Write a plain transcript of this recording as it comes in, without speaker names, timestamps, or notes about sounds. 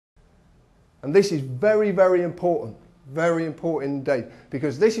And this is very, very important. Very important indeed.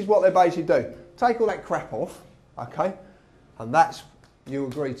 Because this is what they basically do. Take all that crap off, okay? And that's, you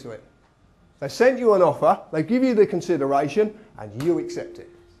agree to it. They send you an offer, they give you the consideration, and you accept it.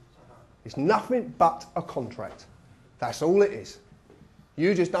 It's nothing but a contract. That's all it is.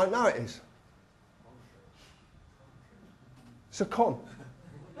 You just don't know it is. It's a con.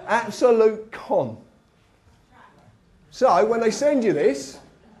 Absolute con. So when they send you this,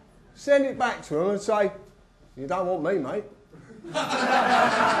 send it back to them and say, you don't want me, mate.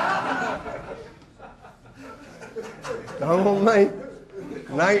 Don't want me.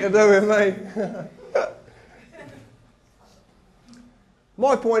 Nothing to do with me.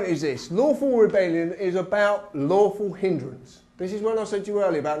 My point is this. Lawful rebellion is about lawful hindrance. This is when I said to you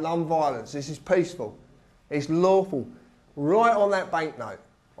earlier about non-violence. This is peaceful. It's lawful. Right on that banknote.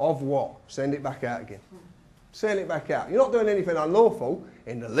 Of what? Send it back out again. Send it back out. You're not doing anything unlawful.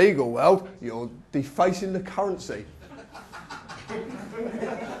 In the legal world, you're defacing the currency.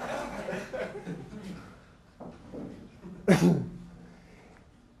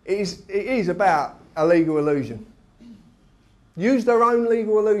 It is about a legal illusion. Use their own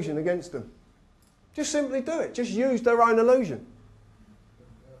legal illusion against them. Just simply do it. Just use their own illusion.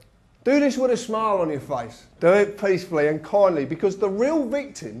 Do this with a smile on your face. Do it peacefully and kindly, because the real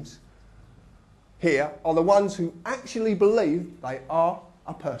victims here are the ones who actually believe they are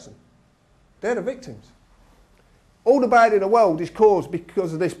a person. They're the victims. All the bad in the world is caused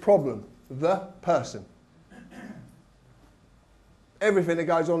because of this problem, the person. Everything that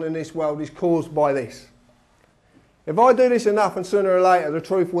goes on in this world is caused by this. If I do this enough, and sooner or later the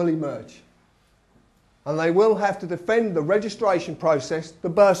truth will emerge. And they will have to defend the registration process, the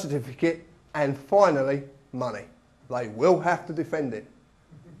birth certificate, and finally, money. They will have to defend it.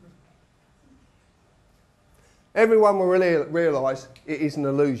 Everyone will realise it is an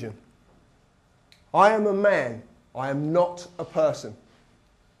illusion. I am a man. I am not a person.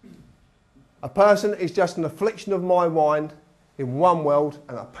 A person is just an affliction of my mind in one world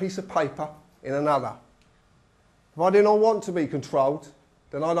and a piece of paper in another. If I do not want to be controlled,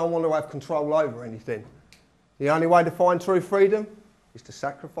 then I don't want to have control over anything. The only way to find true freedom is to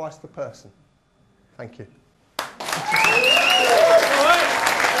sacrifice the person. Thank you. I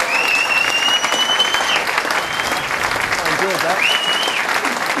enjoyed that.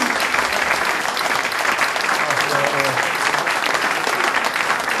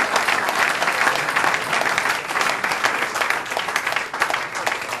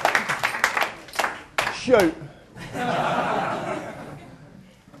 Shoot.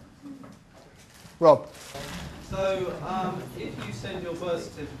 Rob. So, if you send your birth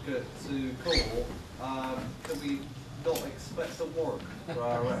certificate to court, can we not expect a warrant for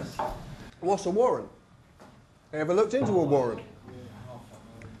our arrest? What's a warrant? Have you ever looked into a warrant?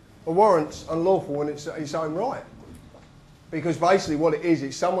 A warrant's unlawful in its own right. Because basically what it is,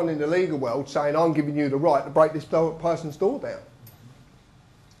 it's someone in the legal world saying, I'm giving you the right to break this person's door down.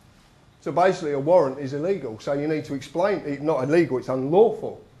 So basically a warrant is illegal, so you need to explain, it's not illegal, it's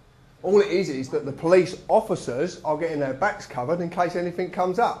unlawful. All it is that the police officers are getting their backs covered in case anything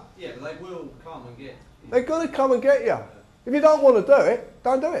comes up. Yeah, but they will come and get you. They're going to come and get you. If you don't want to do it,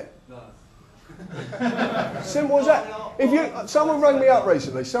 don't do it. No. Simple as that. Someone rang me up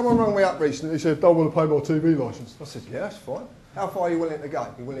recently, they said, don't want to pay my TV licence. I said, yeah, that's fine. How far are you willing to go?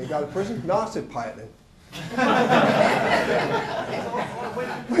 You willing to go to prison? No, I said, pay it then.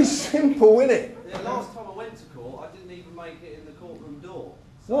 It's simple, isn't it? Yeah, last time I went to court, I didn't even make it in the courtroom door.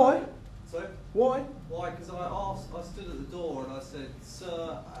 So, Why? So? Why? Why? Because I stood at the door and I said,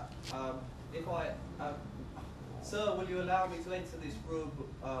 sir, sir, will you allow me to enter this room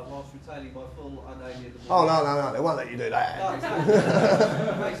whilst retaining my full unalienable... Oh, no, they won't let you do that. No, exactly.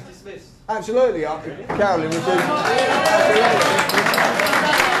 Case dismissed. Absolutely, Carolyn would do.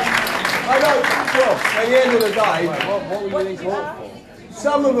 I know, well, at the end of the day, what were you in court for?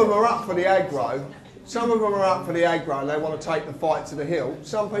 Some of them are up for the aggro. Some of them are up for the aggro and they want to take the fight to the hill.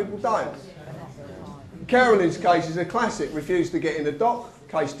 Some people don't. Carolyn's case is a classic. Refused to get in the dock,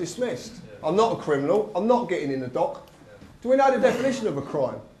 case dismissed. I'm not a criminal. I'm not getting in the dock. Do we know the definition of a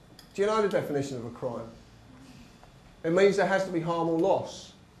crime? Do you know the definition of a crime? It means there has to be harm or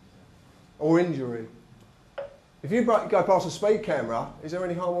loss or injury. If you go past a speed camera, is there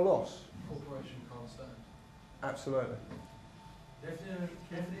any harm or loss? Corporation can't stand. Absolutely.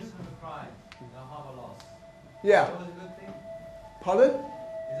 Definition of a crime, no harm or loss. Yeah. Is that always a good thing? Pardon? Is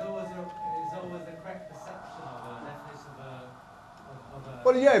always the correct perception of a definition of a...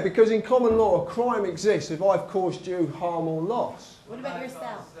 Well, yeah, because in common law, a crime exists if I've caused you harm or loss. What about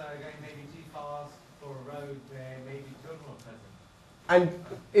yourself? Going maybe too fast for a road where maybe children are present. And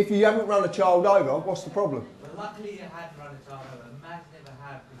if you haven't run a child over, what's the problem? Well, luckily you had run a child over. Imagine if I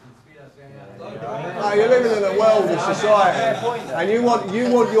had, because the speed I was going out. No, you're living in a world of society, and you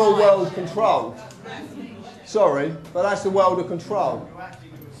want your world controlled. Sorry, but that's the world of control.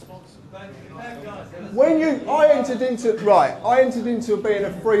 When I entered into being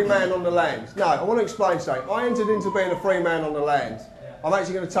a free man on the land. No, I want to explain something. I entered into being a free man on the land. I'm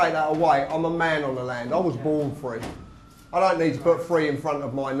actually going to take that away. I'm a man on the land. I was born free. I don't need to put free in front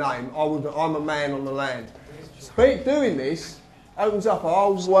of my name. I'm a man on the land. Doing this opens up a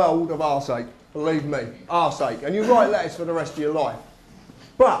whole world of arseache. Believe me, arseache. And you write letters for the rest of your life.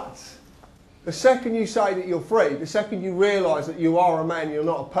 But the second you say that you're free, the second you realise that you are a man, you're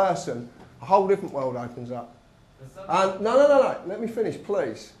not a person, a whole different world opens up. No. Let me finish,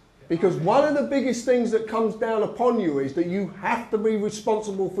 please. Because one of the biggest things that comes down upon you is that you have to be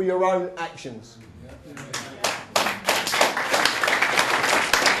responsible for your own actions.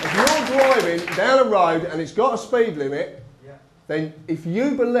 If you're driving down a road and it's got a speed limit, then if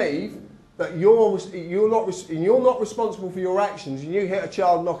you believe that you're not responsible for your actions and you hit a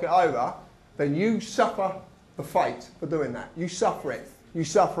child and knock it over, then you suffer the fate for doing that. You suffer it. You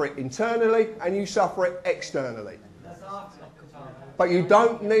suffer it internally and you suffer it externally. But you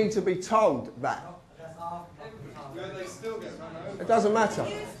don't need to be told that. It doesn't matter.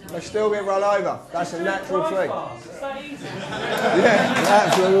 They still get run over. That's a natural thing. Yeah,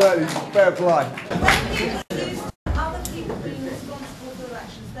 absolutely. Fair play. Other people being responsible for their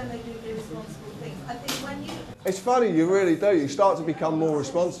actions, then they do irresponsible things. I think when you... It's funny, you really do. You start to become more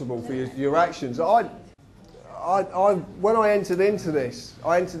responsible for your actions. When I entered into this,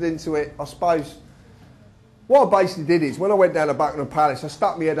 I suppose, what I basically did is, when I went down to Buckingham Palace, I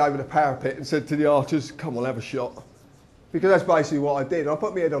stuck my head over the parapet and said to the archers, come on, have a shot. Because that's basically what I did. I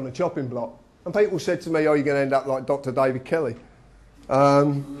put my head on the chopping block. And people said to me, oh, you're going to end up like Dr. David Kelly. So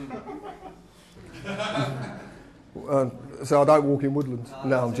I don't walk in woodlands.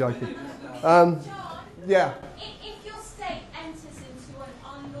 No, I'm joking. Yeah. If your state enters into an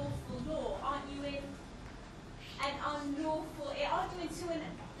unlawful law, aren't you into an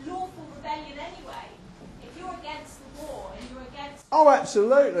lawful rebellion anyway? If you're against the war and you're against... Oh,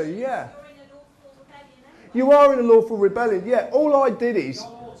 absolutely, yeah. You're in a lawful rebellion anyway. You are in a lawful rebellion, yeah. All I did is...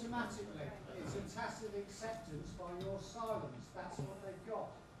 Not automatically. It's a tacit acceptance by your silence. That's what they've got.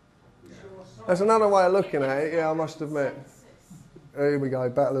 It's your silence. That's another way of looking at it, yeah, I must admit. Here we go,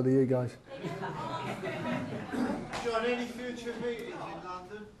 battle of the egos. John, any future meetings in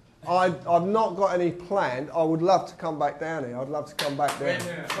London? I've not got any planned. I would love to come back down here. I'd love to come back down.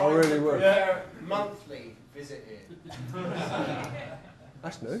 I really would. Monthly visit here.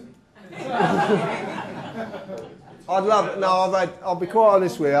 That's new. I'd love it. No, I'll be quite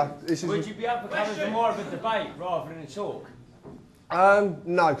honest with you. Would you be up for coming to more of a debate rather than a talk?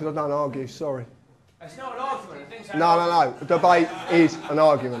 No, because I don't argue, sorry. It's not an argument. I think so. No. Debate is an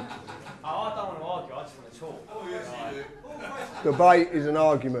argument. Oh, I don't want to argue. I just want to talk. Oh, yes, you do. Debate is an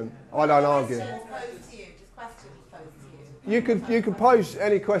argument. I don't argue. Questions posed to you, just questions posed to you. You can pose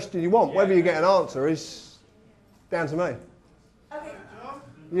any question you want. Whether you get an answer is down to me. Okay. John?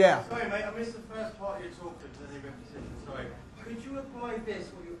 Yeah. Sorry, mate, I missed the first part of your talk to the repetition. Sorry. Could you apply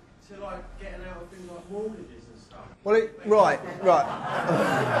this to like getting out of things like mortgages and stuff? Well, right. Right.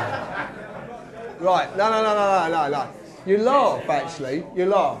 No. You laugh, actually. You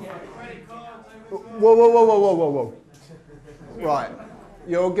laugh. Whoa. Right.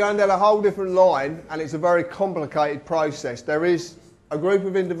 You're going down a whole different line, and it's a very complicated process. There is a group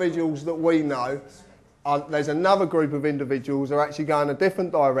of individuals that we know. There's another group of individuals who are actually going a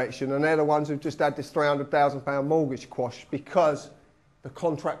different direction, and they're the ones who've just had this £300,000 mortgage quashed because the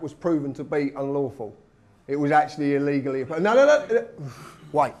contract was proven to be unlawful. It was actually illegally... No.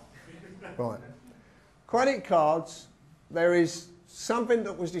 Wait. Right. Credit cards, there is something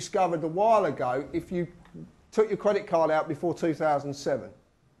that was discovered a while ago if you took your credit card out before 2007.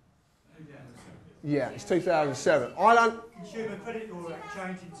 Yeah, it's 2007. Consumer Credit Law Act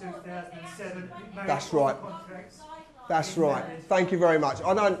changed in 2007. That's right. That's right. Thank you very much.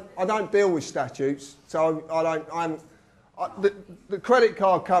 I don't deal with statutes, so the credit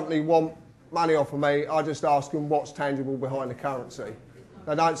card company want money off of me. I just ask them what's tangible behind the currency.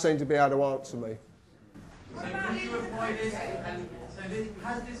 They don't seem to be able to answer me. So could you apply this, and so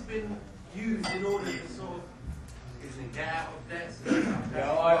has this been used in order to sort of get out of debt?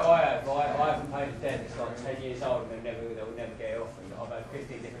 Yeah, I haven't paid a debt. It's like 10 years old and they will never get it off me. I've had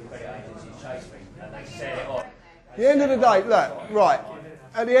 15 different credit agencies chase me and they sell it off. At the end of the day, look, right,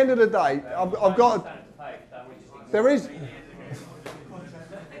 at the end of the day, I've got to, there is,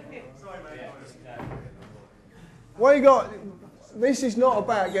 what you got, this is not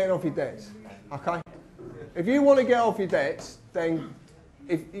about getting off your debts, okay? If you want to get off your debts, then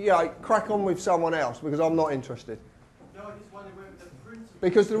crack on with someone else, because I'm not interested. No, I just wondered whether the principle...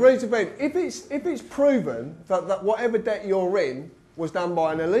 Because the reason being, if it's proven that whatever debt you're in was done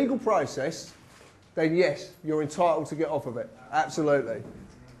by an illegal process, then yes, you're entitled to get off of it. Absolutely.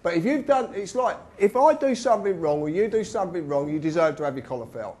 But if you've done, it's like, if I do something wrong or you do something wrong, you deserve to have your collar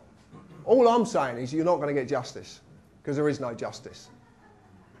felt. All I'm saying is you're not going to get justice, because there is no justice.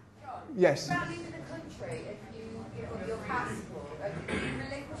 John, Yes. about leaving the country if you give up your passport, do you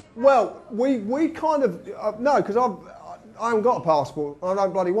relinquish your Well, we kind of, no, because I haven't got a passport, and I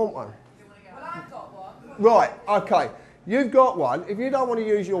don't bloody want one. Well, I've got one. Right, okay. You've got one. If you don't want to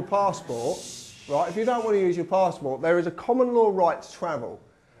use your passport, right, if you don't want to use your passport, there is a common law right to travel.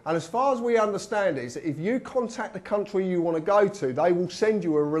 And as far as we understand is that if you contact the country you want to go to, they will send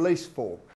you a release form.